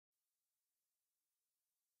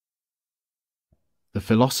The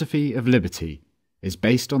philosophy of liberty is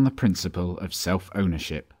based on the principle of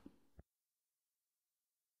self-ownership.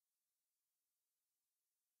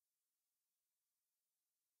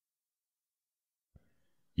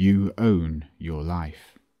 You own your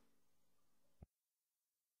life.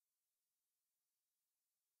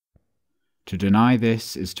 To deny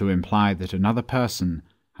this is to imply that another person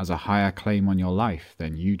has a higher claim on your life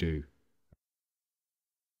than you do.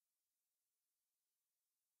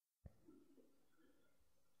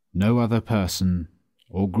 No other person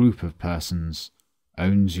or group of persons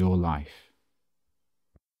owns your life.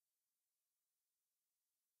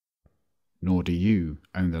 Nor do you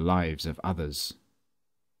own the lives of others.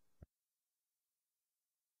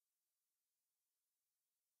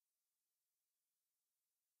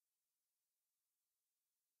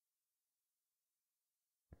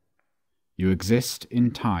 You exist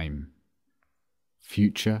in time,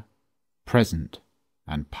 future, present,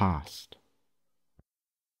 and past.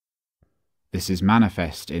 This is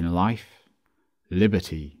manifest in life,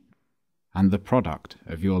 liberty, and the product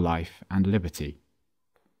of your life and liberty.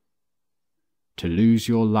 To lose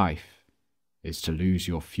your life is to lose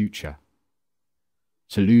your future.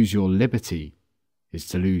 To lose your liberty is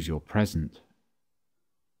to lose your present.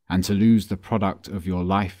 And to lose the product of your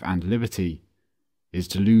life and liberty is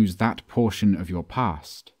to lose that portion of your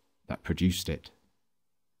past that produced it.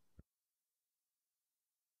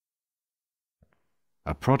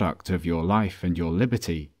 A product of your life and your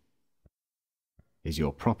liberty is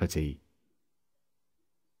your property.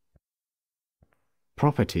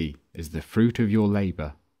 Property is the fruit of your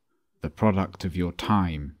labour, the product of your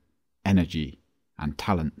time, energy, and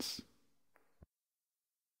talents.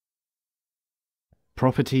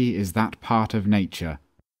 Property is that part of nature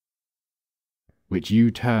which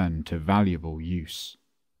you turn to valuable use.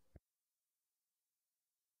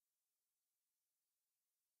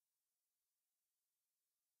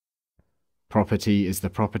 Property is the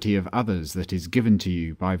property of others that is given to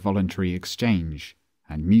you by voluntary exchange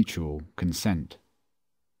and mutual consent.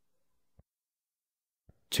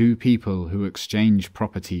 Two people who exchange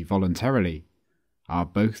property voluntarily are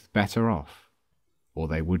both better off, or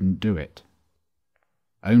they wouldn't do it.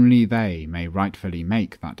 Only they may rightfully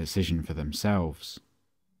make that decision for themselves.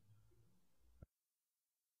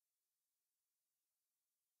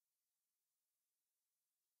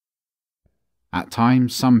 At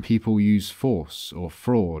times some people use force or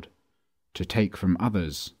fraud to take from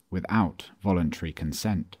others without voluntary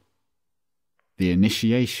consent. The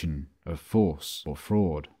initiation of force or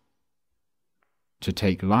fraud. To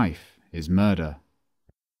take life is murder.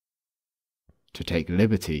 To take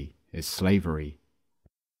liberty is slavery.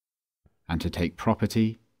 And to take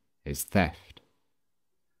property is theft.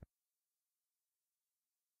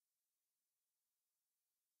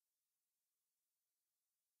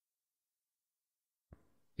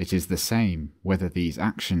 It is the same whether these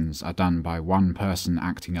actions are done by one person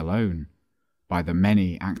acting alone, by the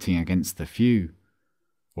many acting against the few,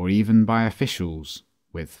 or even by officials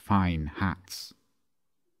with fine hats.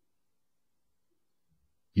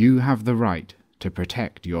 You have the right to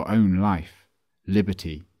protect your own life,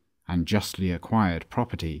 liberty, and justly acquired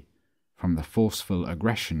property from the forceful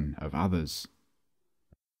aggression of others.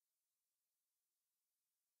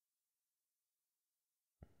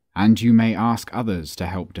 And you may ask others to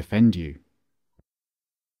help defend you.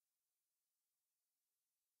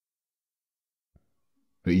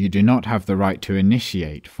 But you do not have the right to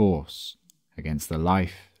initiate force against the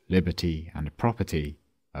life, liberty, and property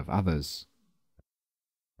of others.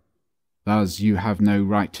 Thus, you have no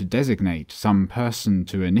right to designate some person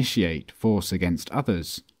to initiate force against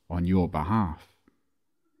others on your behalf.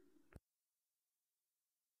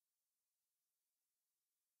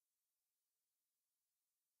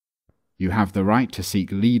 You have the right to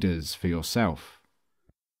seek leaders for yourself.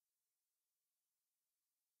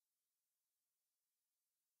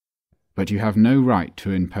 But you have no right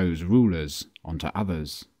to impose rulers onto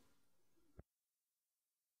others.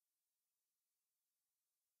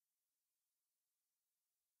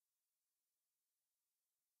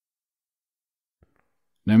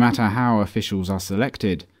 No matter how officials are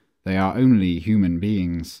selected, they are only human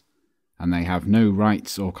beings, and they have no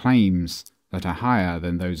rights or claims that are higher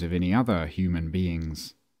than those of any other human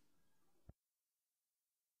beings.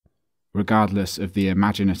 Regardless of the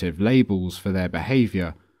imaginative labels for their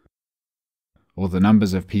behaviour, or the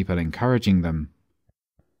numbers of people encouraging them,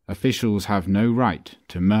 officials have no right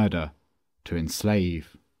to murder, to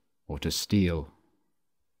enslave, or to steal.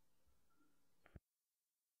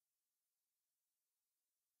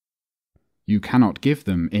 You cannot give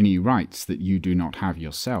them any rights that you do not have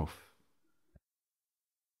yourself.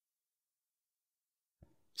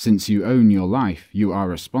 Since you own your life, you are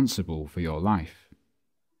responsible for your life.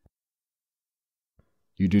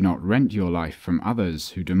 You do not rent your life from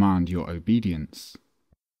others who demand your obedience.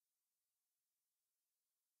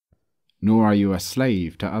 Nor are you a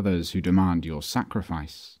slave to others who demand your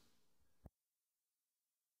sacrifice.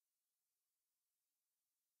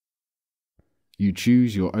 You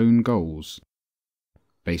choose your own goals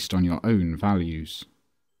based on your own values.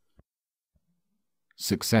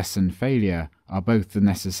 Success and failure are both the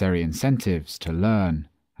necessary incentives to learn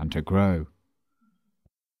and to grow.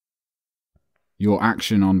 Your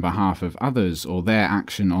action on behalf of others or their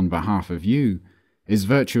action on behalf of you is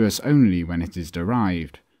virtuous only when it is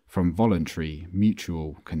derived from voluntary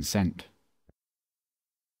mutual consent.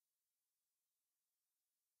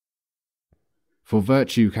 For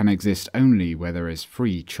virtue can exist only where there is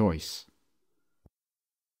free choice.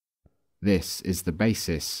 This is the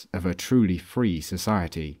basis of a truly free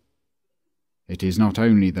society. It is not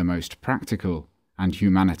only the most practical and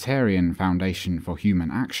humanitarian foundation for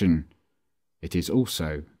human action, it is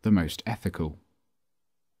also the most ethical.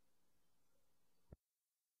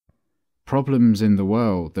 Problems in the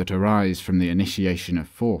world that arise from the initiation of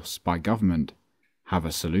force by government have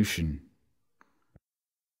a solution.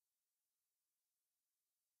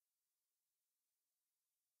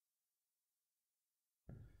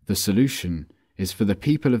 The solution is for the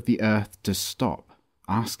people of the earth to stop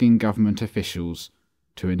asking government officials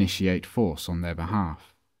to initiate force on their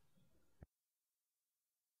behalf.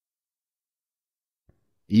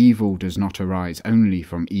 Evil does not arise only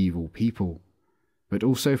from evil people, but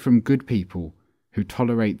also from good people who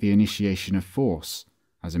tolerate the initiation of force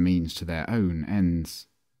as a means to their own ends.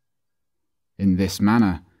 In this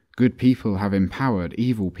manner, good people have empowered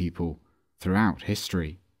evil people throughout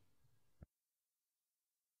history.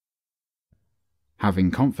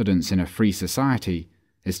 Having confidence in a free society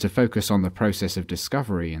is to focus on the process of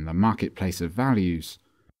discovery in the marketplace of values,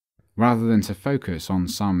 rather than to focus on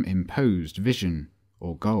some imposed vision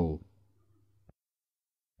or goal.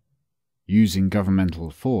 Using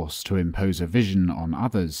governmental force to impose a vision on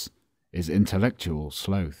others is intellectual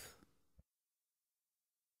sloth,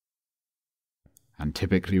 and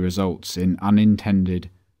typically results in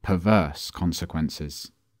unintended, perverse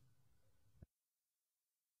consequences.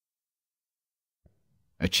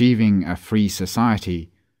 Achieving a free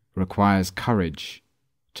society requires courage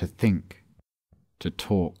to think, to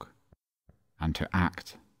talk, and to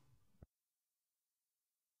act,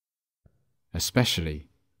 especially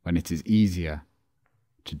when it is easier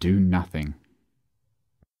to do nothing.